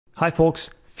Hi folks,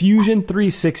 Fusion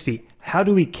 360. How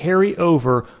do we carry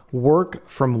over work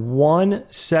from one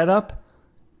setup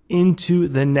into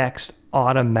the next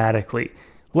automatically?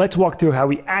 Let's walk through how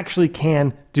we actually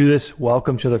can do this.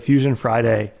 Welcome to the Fusion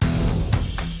Friday.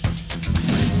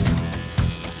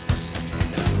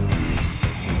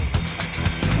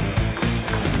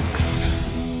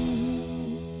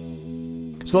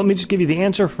 So let me just give you the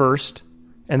answer first,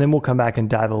 and then we'll come back and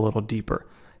dive a little deeper.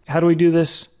 How do we do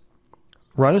this?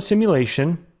 Run a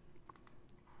simulation,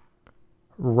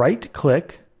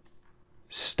 right-click,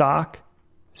 stock,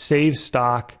 save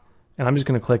stock, and I'm just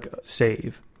going to click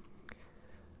save.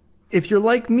 If you're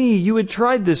like me, you had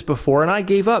tried this before, and I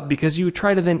gave up because you would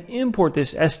try to then import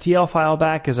this STL file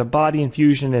back as a body in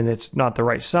Fusion, and it's not the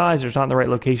right size, or it's not in the right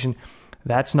location.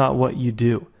 That's not what you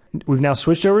do. We've now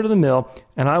switched over to the mill,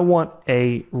 and I want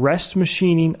a rest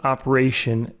machining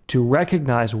operation to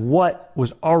recognize what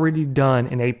was already done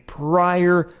in a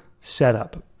prior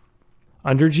setup.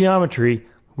 Under geometry,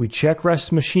 we check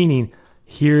rest machining.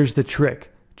 Here's the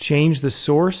trick. Change the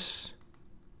source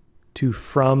to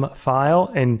from file,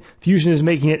 and Fusion is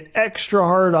making it extra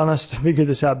hard on us to figure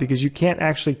this out because you can't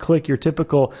actually click your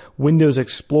typical Windows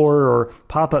Explorer or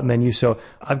pop-up menu. So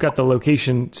I've got the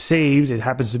location saved. It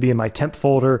happens to be in my temp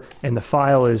folder, and the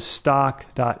file is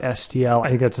stock.stl. I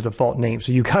think that's a default name.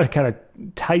 So you got to kind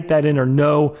of type that in or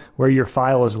know where your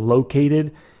file is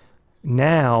located.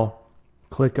 Now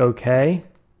click OK.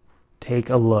 Take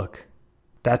a look.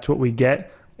 That's what we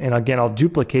get. And again, I'll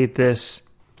duplicate this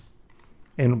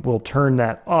and we'll turn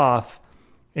that off.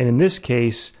 And in this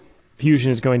case,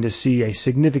 Fusion is going to see a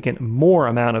significant more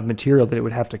amount of material that it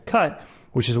would have to cut,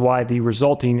 which is why the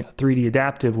resulting 3D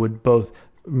adaptive would both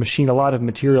machine a lot of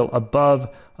material above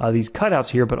these cutouts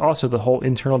here, but also the whole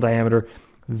internal diameter.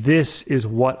 This is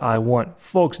what I want.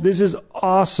 Folks, this is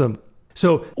awesome.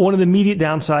 So one of the immediate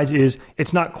downsides is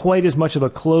it's not quite as much of a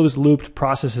closed looped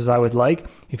process as I would like.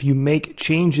 If you make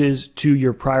changes to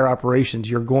your prior operations,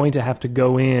 you're going to have to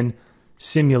go in,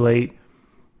 simulate,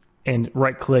 and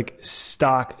right-click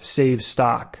stock, save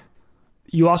stock.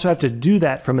 You also have to do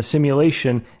that from a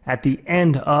simulation at the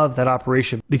end of that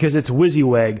operation because it's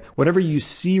WYSIWYG. Whatever you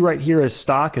see right here as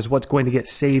stock is what's going to get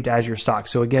saved as your stock.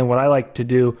 So again, what I like to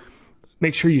do,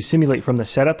 make sure you simulate from the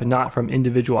setup and not from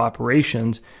individual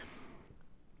operations.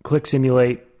 Click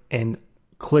simulate and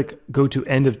click go to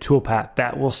end of toolpath.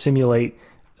 That will simulate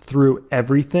through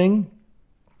everything.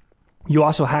 You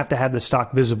also have to have the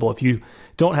stock visible. If you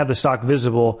don't have the stock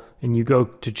visible and you go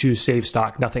to choose save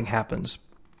stock, nothing happens.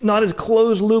 Not as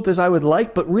closed loop as I would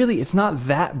like, but really it's not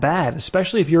that bad,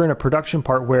 especially if you're in a production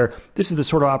part where this is the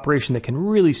sort of operation that can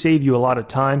really save you a lot of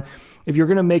time. If you're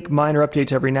going to make minor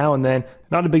updates every now and then,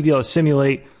 not a big deal to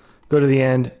simulate, go to the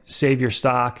end, save your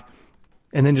stock,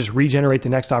 and then just regenerate the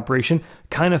next operation.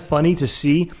 Kind of funny to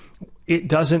see. It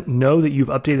doesn't know that you've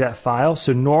updated that file.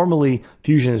 So normally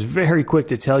Fusion is very quick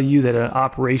to tell you that an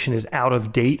operation is out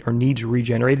of date or needs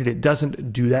regenerated. It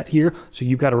doesn't do that here. So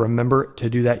you've got to remember to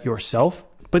do that yourself.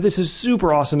 But this is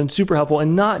super awesome and super helpful,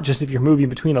 and not just if you're moving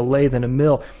between a lathe and a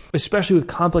mill, especially with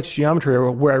complex geometry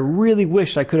where I really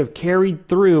wish I could have carried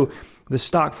through the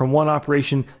stock from one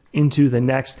operation into the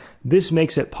next. This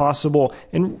makes it possible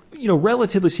and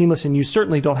relatively seamless, and you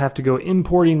certainly don't have to go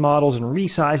importing models and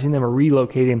resizing them or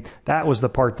relocating. That was the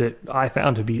part that I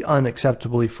found to be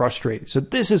unacceptably frustrating. So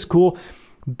this is cool.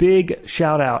 Big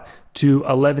shout out to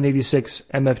 1186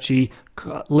 MFG.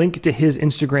 Link to his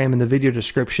Instagram in the video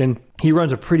description. He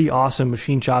runs a pretty awesome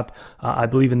machine shop, I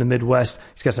believe in the Midwest.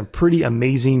 He's got some pretty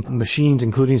amazing machines,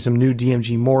 including some new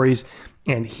DMG Moris.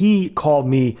 And he called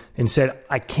me and said,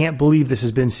 I can't believe this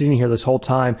has been sitting here this whole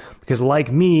time, because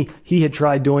like me, he had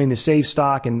tried doing the save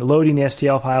stock and loading the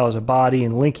STL file as a body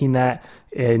and linking that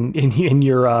in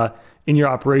your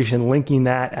operation, linking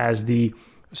that as the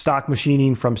stock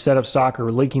machining from setup stock, or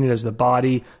linking it as the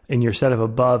body in your setup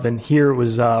above. And here it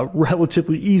was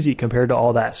relatively easy compared to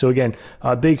all that. So again,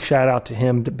 a big shout out to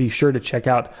him. Be sure to check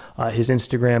out his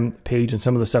Instagram page and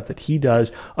some of the stuff that he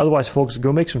does. Otherwise, folks,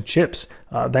 go make some chips.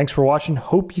 Thanks for watching.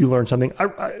 Hope you learned something.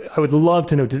 I would love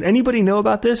to know, did anybody know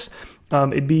about this?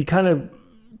 It'd be kind of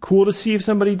cool to see if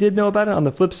somebody did know about it. On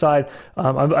the flip side,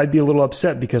 I'd be a little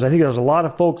upset because I think there's a lot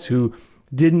of folks who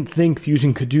didn't think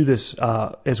Fusion could do this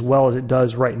as well as it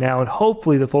does right now. And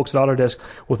hopefully the folks at Autodesk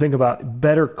will think about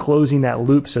better closing that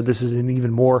loop so this is an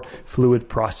even more fluid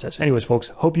process. Anyways, folks,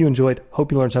 hope you enjoyed.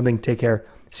 Hope you learned something. Take care.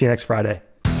 See you next Friday.